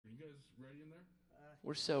ready in there?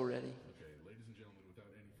 We're so ready. Okay, ladies and gentlemen, without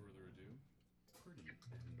any further ado, Pretty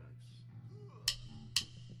and Nice.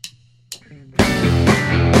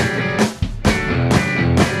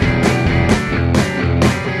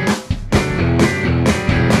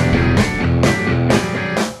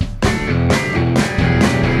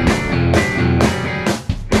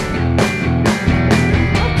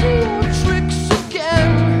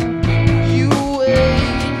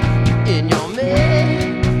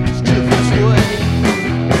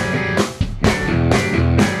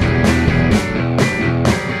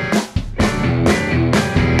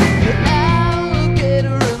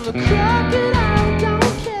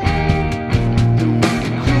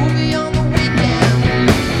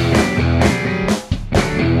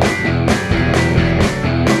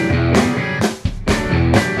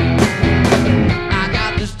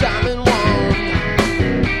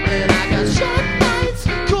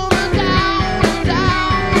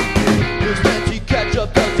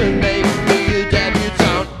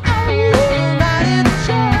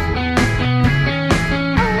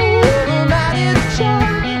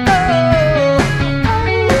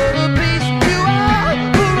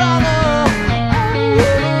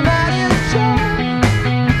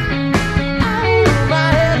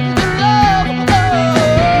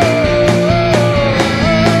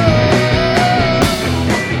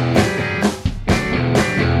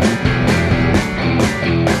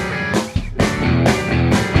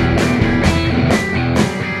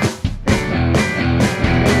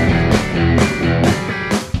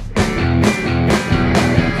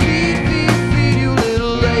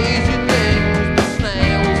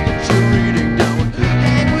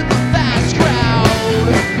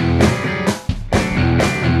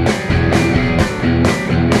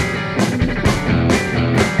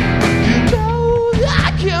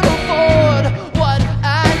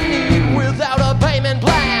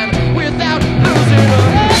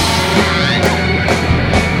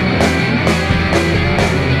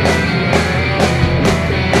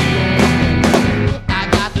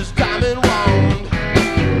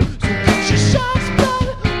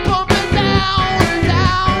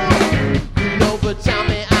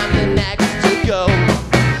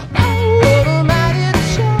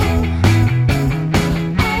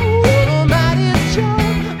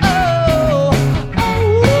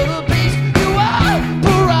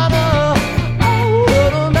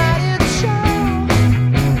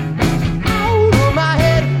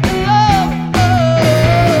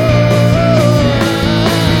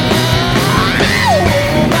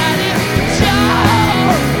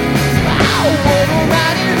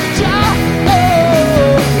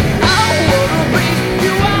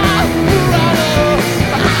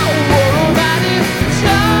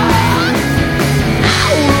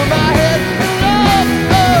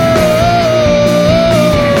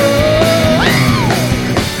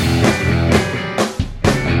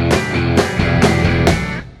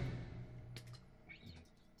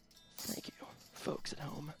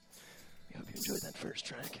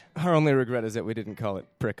 Our only regret is that we didn't call it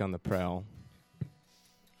Prick on the Prowl.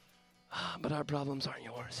 But our problems aren't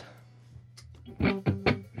yours.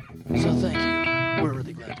 So thank you. We're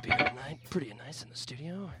really glad to be here tonight. Pretty and Nice in the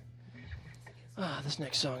studio. This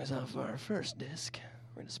next song is off our first disc.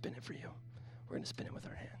 We're going to spin it for you. We're going to spin it with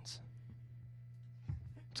our hands.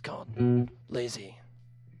 It's called Lazy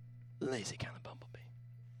Kind of Bumblebee.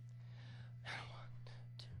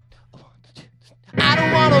 I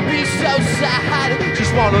don't wanna be so sad,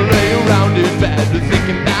 just wanna lay around in bed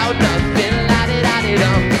thinking about nothing,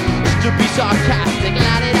 la-di-da-di-dum. Just to be sarcastic,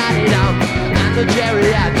 la-di-da-di-dum. And the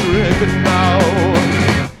geriatric no.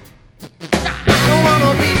 I don't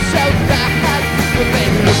wanna be so bad, but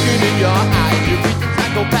baby looking in your eyes, you're beating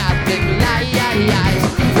psychopathic, lie-eyes.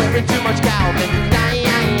 Wearing too much Calvin,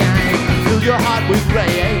 lie-eyes. Fill your heart with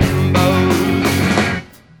rainbows.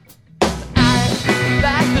 I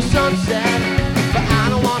like the sunset, but I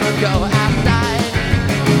don't wanna go outside.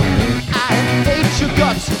 I hate your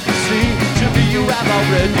guts, see, to me you have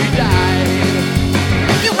already died.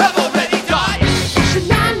 You have already died.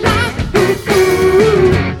 Sha-na-na,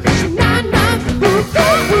 ooh-ooh. Sha-na-na, ooh-ooh.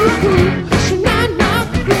 Sha-na-na,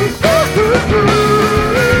 ooh-ooh.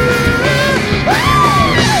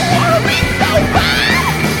 Wanna be so bad,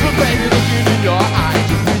 but baby looking in your eyes,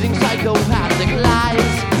 you're breathing psychopathic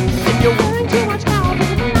lies, and you're wearing too much Calvin.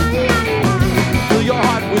 Fill your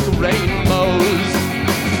heart with rainbows.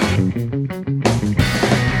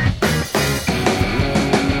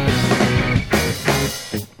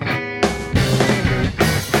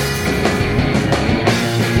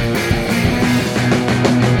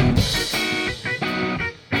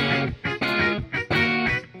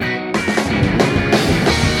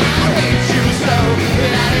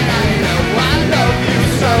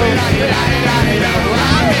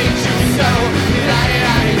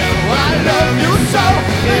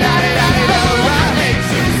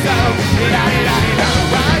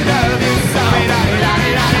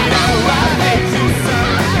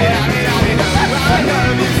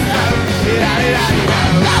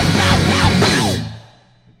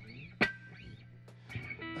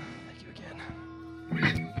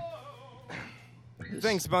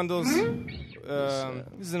 Thanks, Bundles.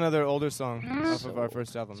 This is another older song off of our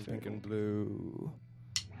first album, Pink and Blue.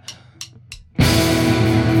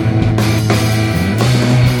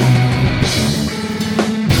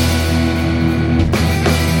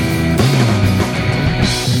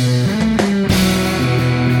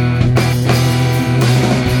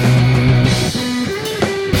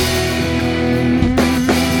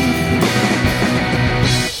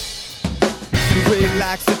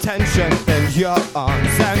 Relax attention in your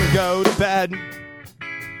arms and go to bed. I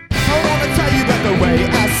wanna tell you about the way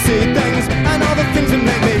I see things and all the things that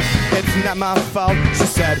make me. It's not my fault, she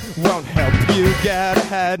said, won't help you get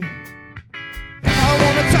ahead. I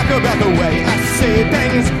wanna talk about the way I see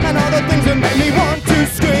things and all the things that make me want to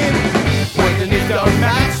scream. When the needs don't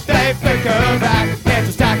match, they flicker back, it's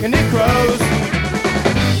a stack and it grows.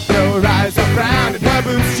 Her eyes are round and her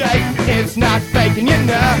boobs shake, it's not faking, you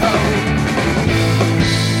know.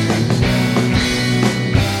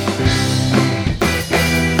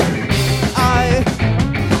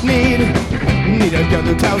 Need a gun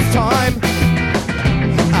that tells time.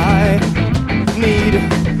 I need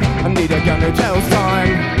a gun that tells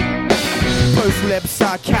time. Close lips,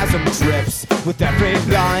 sarcasm drips with every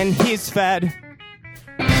line he's fed.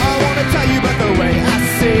 I wanna tell you about the way I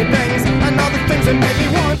see things and all the things that make me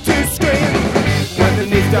want to scream. When the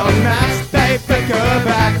needs don't match, they flicker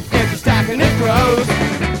back into stack and it grows.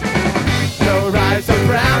 Her eyes are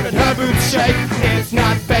brown and her boots shake. It's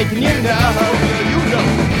not faking, you know. You know.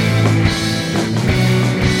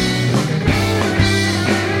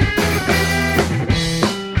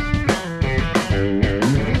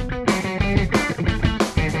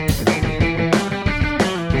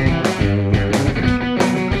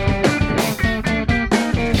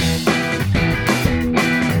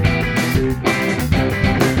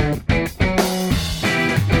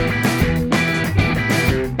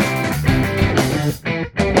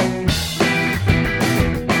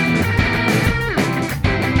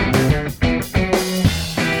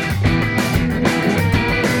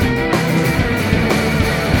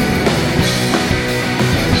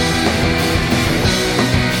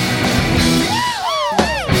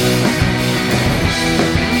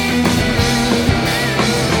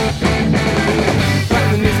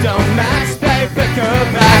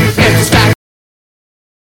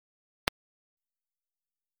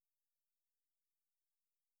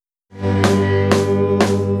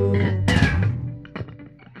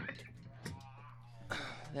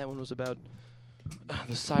 That one was about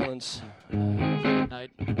the silence.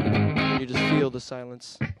 Night. You just feel the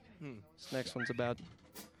silence. This next one's about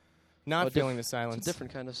Not feeling the silence. It's a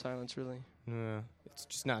different kind of silence, really. It's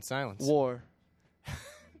just not silence. War.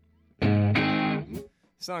 The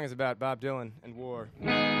song is about Bob Dylan and war.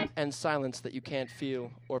 And silence that you can't feel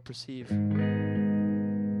or perceive. It's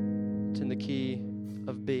in the key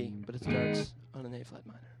of B, but it starts on an A flat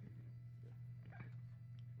minor.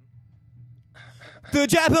 The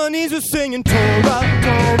Japanese were singing Tora, Tora,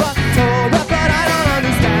 Tora, but I don't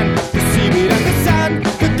understand the seaweed and the sand.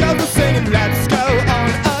 The girls were singing let's go on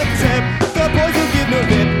a trip. The boys will give no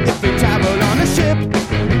lip if they travel on a ship.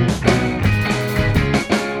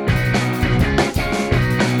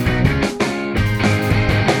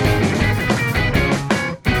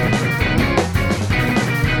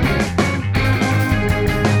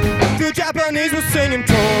 The Japanese were singing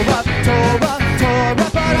Tora, Tora, Tora,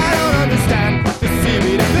 but I don't understand the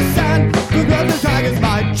seaweed and the sand. The girls and tigers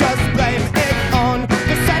might just blame it on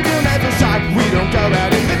the sentimental shark. We don't go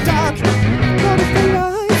out in the dark. But if the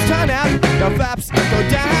lights turn out, the flaps go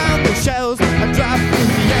down, the shells are dropped,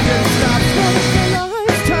 the engine stops. But if the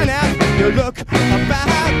lights turn out, you look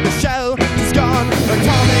about the shell just gone,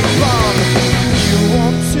 atomic bomb. You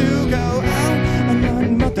want to go out and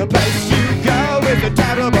run, but the place you go is a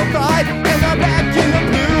terrible fight. In the black, in the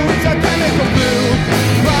blue, it's a chemical blue.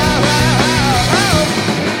 Whoa, whoa, whoa, whoa.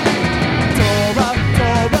 Tora,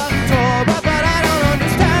 Tora, Tora, but I don't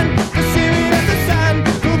understand the seaweed and the sand.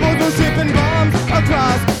 The boats are shipping bombs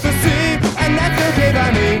across the sea, and that's okay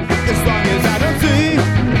by me, as long as I don't see.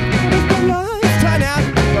 If the lights turn out,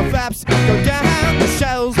 the flaps go down, the shell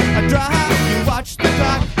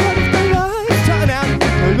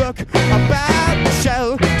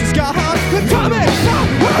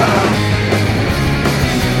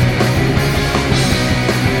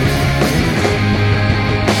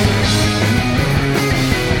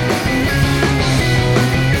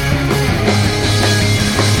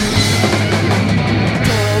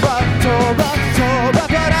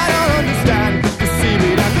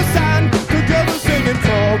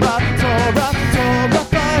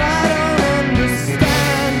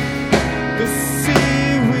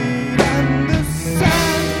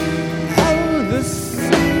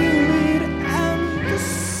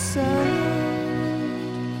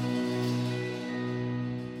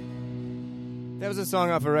was a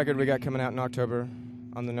song off a record we got coming out in October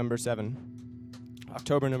on the number 7.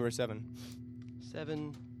 October number 7.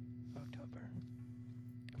 7 October.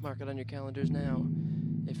 Mark it on your calendars now,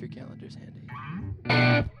 if your calendar's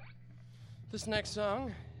handy. This next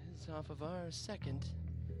song is off of our second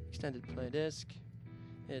extended play disc.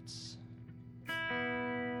 It's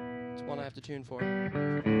one I have to tune for.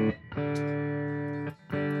 And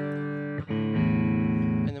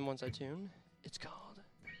then once I tune, it's called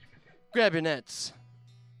Grab Your Nets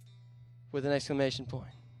with an exclamation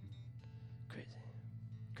point. Crazy.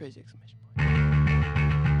 Crazy exclamation point.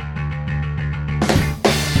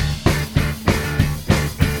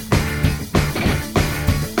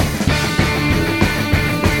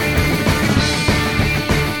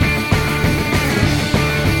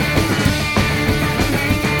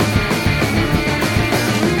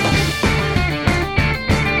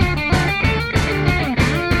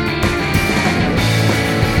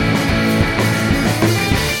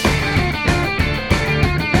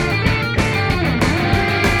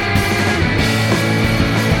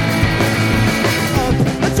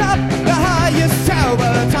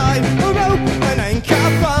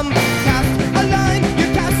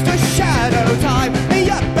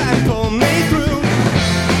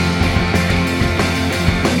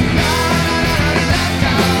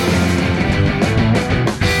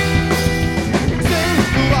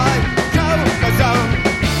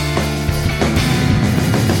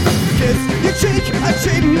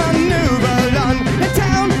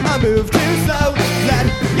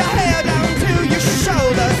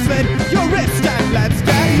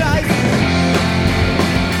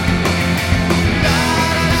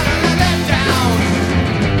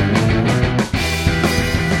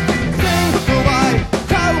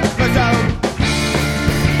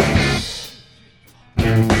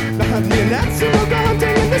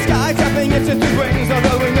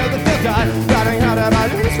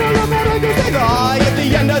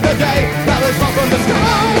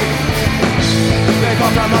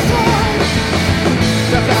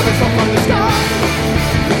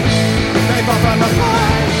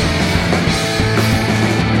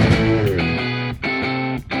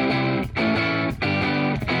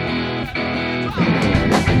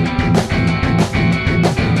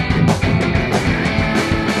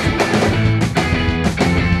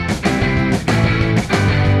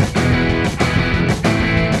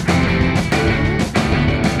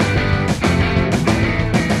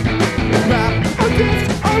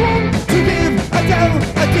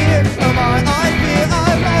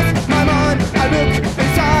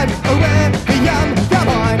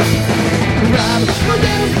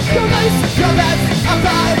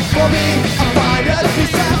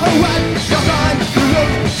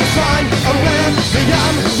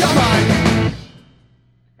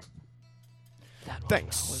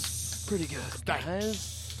 Thanks. Pretty good,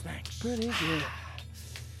 guys. Thanks. Pretty good.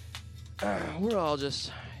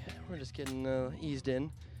 We're just getting eased in.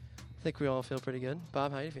 I think we all feel pretty good.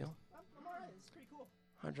 Bob, how you feel? I'm alright. It's pretty cool.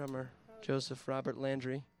 Our drummer, Joseph Robert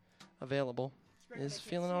Landry, available, is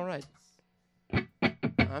feeling all right.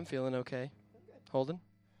 I'm feeling okay. Holden?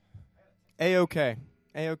 A-okay.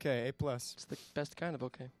 A-okay. A+. It's the best kind of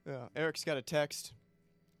okay. Yeah. Eric's got a text.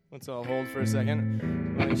 Let's all hold for a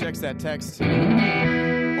second. While he checks that text. Or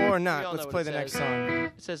We not. all Let's know play what the it next says. song.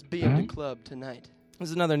 It says BM to Club tonight. This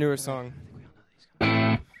is another newer song. I think we all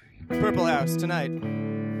know these. Purple House, tonight. We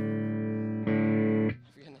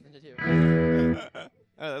got nothing to do.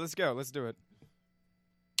 Let's go. Let's do it.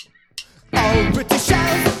 All British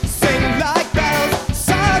shells sing like bells,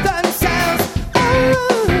 southern sounds.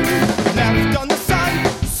 Oh, left on the sun,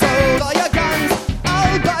 sold all your guns,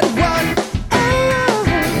 all but one. Oh,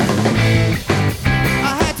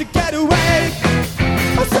 I had to get away.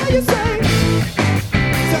 Oh, so you say.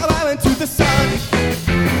 So I went to the sun,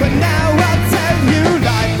 but now I'll tell you,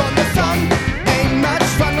 life on the sun ain't much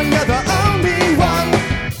fun when you're the only one.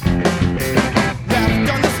 Left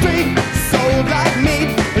on the street, sold like meat.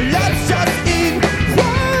 Let's just eat.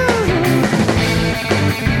 Whoa.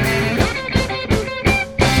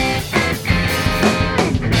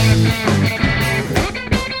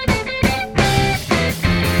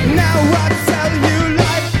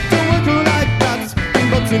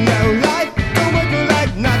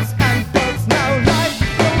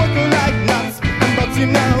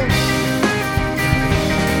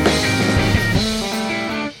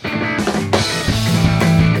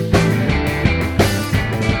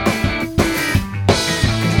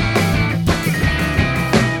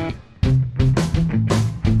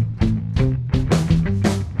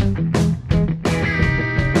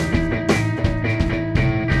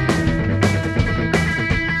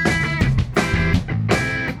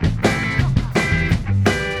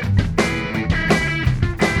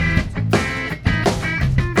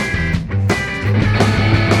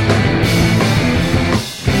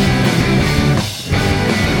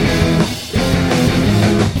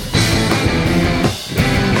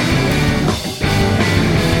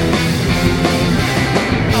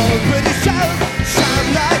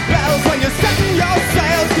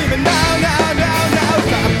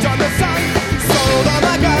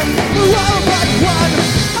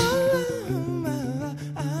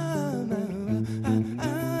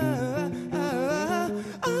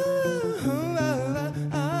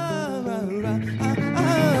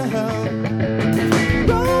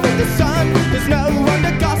 no one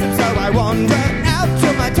to gossip, so I wander out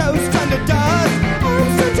till my toes turn to dust.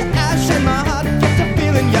 I'm such an ash and my heart gets to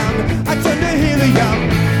feeling young. I turn to helium.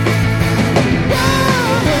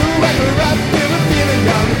 Wow, when we're up here we're feeling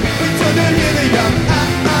young. We turn to helium.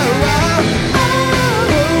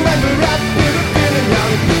 When we're up here we're feeling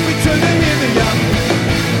young. We turn to helium.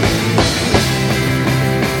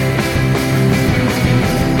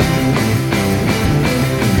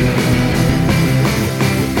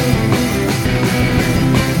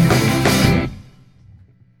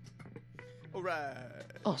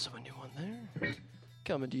 Also a new one there.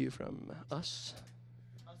 Coming to you from us.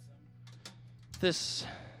 This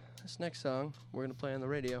next song we're going to play on the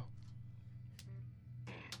radio.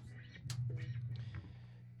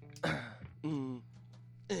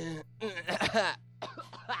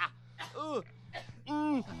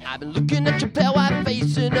 I've been looking at your pale white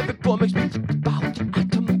face and every pore makes me think about the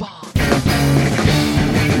atom bomb.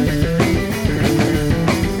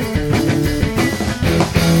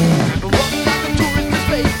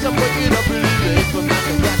 I'm waking up really late, but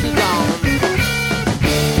my glasses on.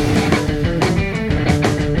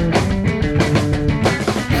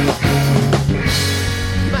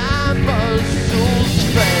 My muscles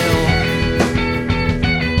fail,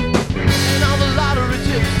 and all the lottery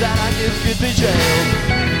tips that I give get me jailed.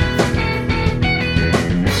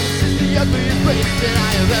 This is the ugliest place that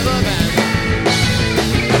I have ever been.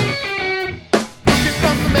 Looking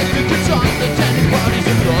from the Mexican sun, the tanning parties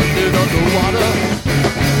in London underwater.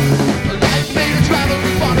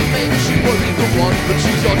 Traveling funny, maybe she wasn't the one, but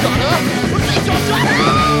she's your daughter. Well, she's your daughter.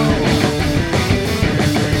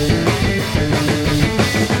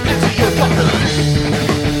 It's your daughter.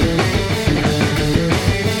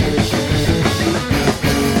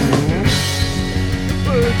 The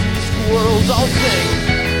birds and the squirrels all sing,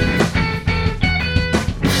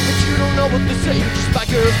 but you don't know what they say just by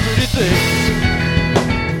girls' pretty things.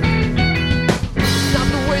 It's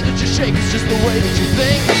not the way that you shake, it's just the way that you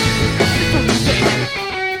think.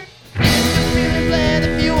 Plan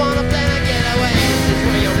if you wanna plan a getaway. This is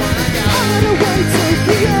where you wanna go. Getaway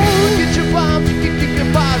Tokyo. Get your palms, you can kick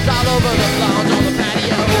your paws all over the lounge on the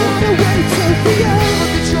patio. Getaway Tokyo.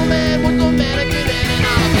 Look at your man with the mannequin and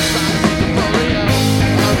all of the signs of the polio.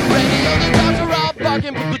 On the radio, the cars are all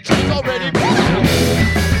parking, but the train's already gone.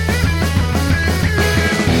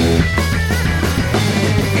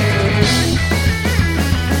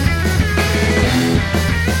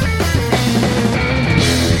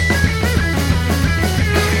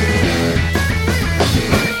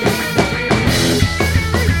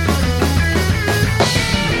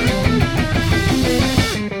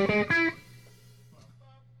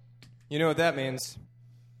 You know what that means?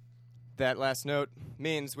 That last note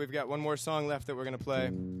means we've got one more song left that we're going to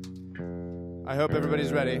play. I hope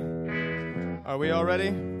everybody's ready. Are we all ready?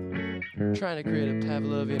 Trying to create a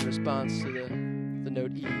Pavlovian response to the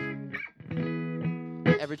note E.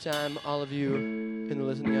 Every time all of you in the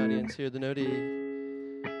listening audience hear the note E,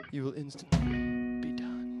 you will instantly be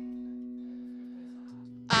done.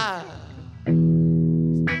 The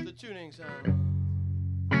tuning song.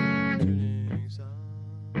 Tuning song.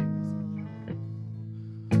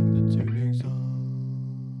 The tuning song.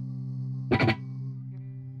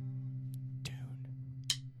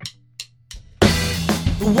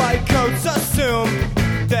 White coats assume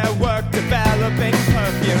their work developing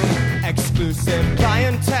perfume. Exclusive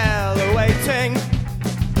clientele awaiting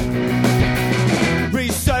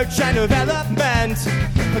research and development.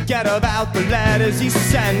 Forget about the letters he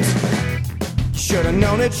sent. Should've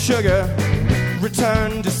known it's sugar.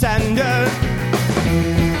 Return to sender.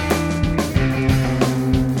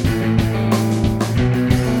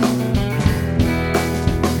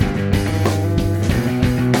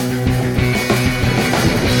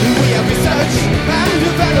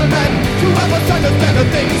 To help us understand the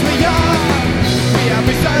things we are. We have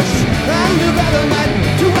research and development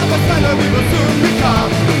to help us find who we will soon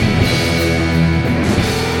become.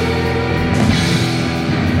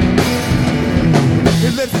 He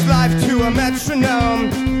lives his life to a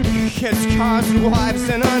metronome. His cars and wives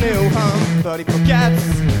in a new home. But he forgets.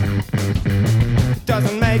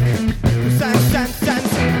 Doesn't make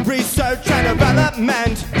sense. Research and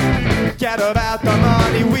development. Forget about the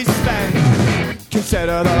money we spend.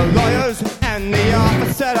 Consider the lawyers and the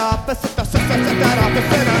opposite that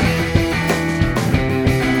opposite.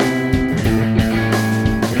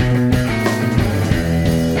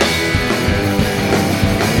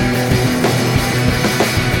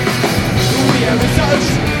 We have research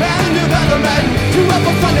and development to help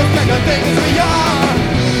us understand the things we are.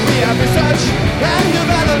 We have research and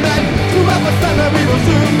development to help us find where we will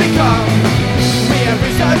soon become. We have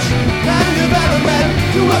research and development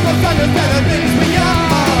to help us understand the things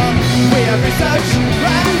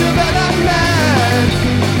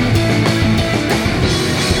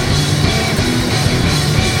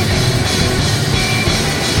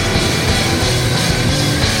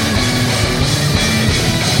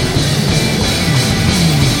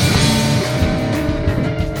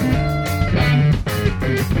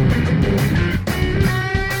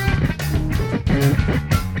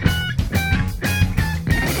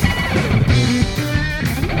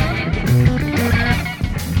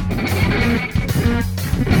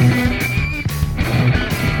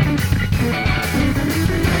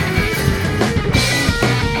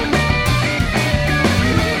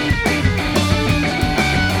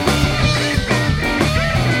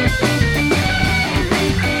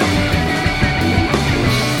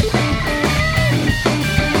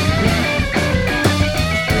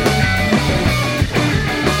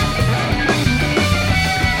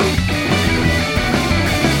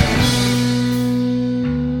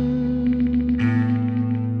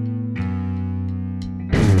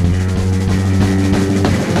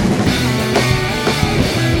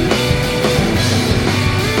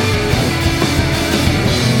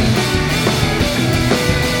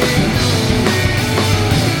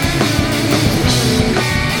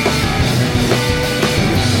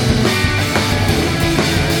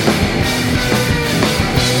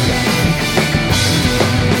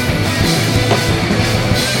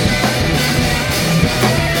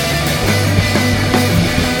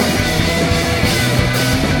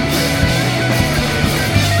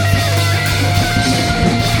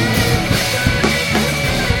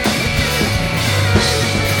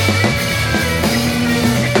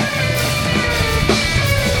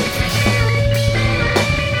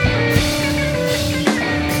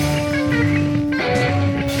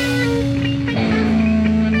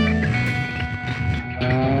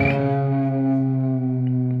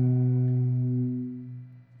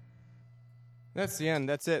That's the end.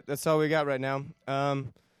 That's it. That's all we got right now.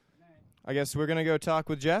 I guess we're going to go talk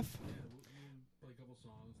with Jeff. Yeah, we'll play a couple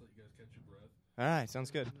songs, let you guys catch your breath. All right, sounds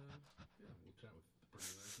good. And,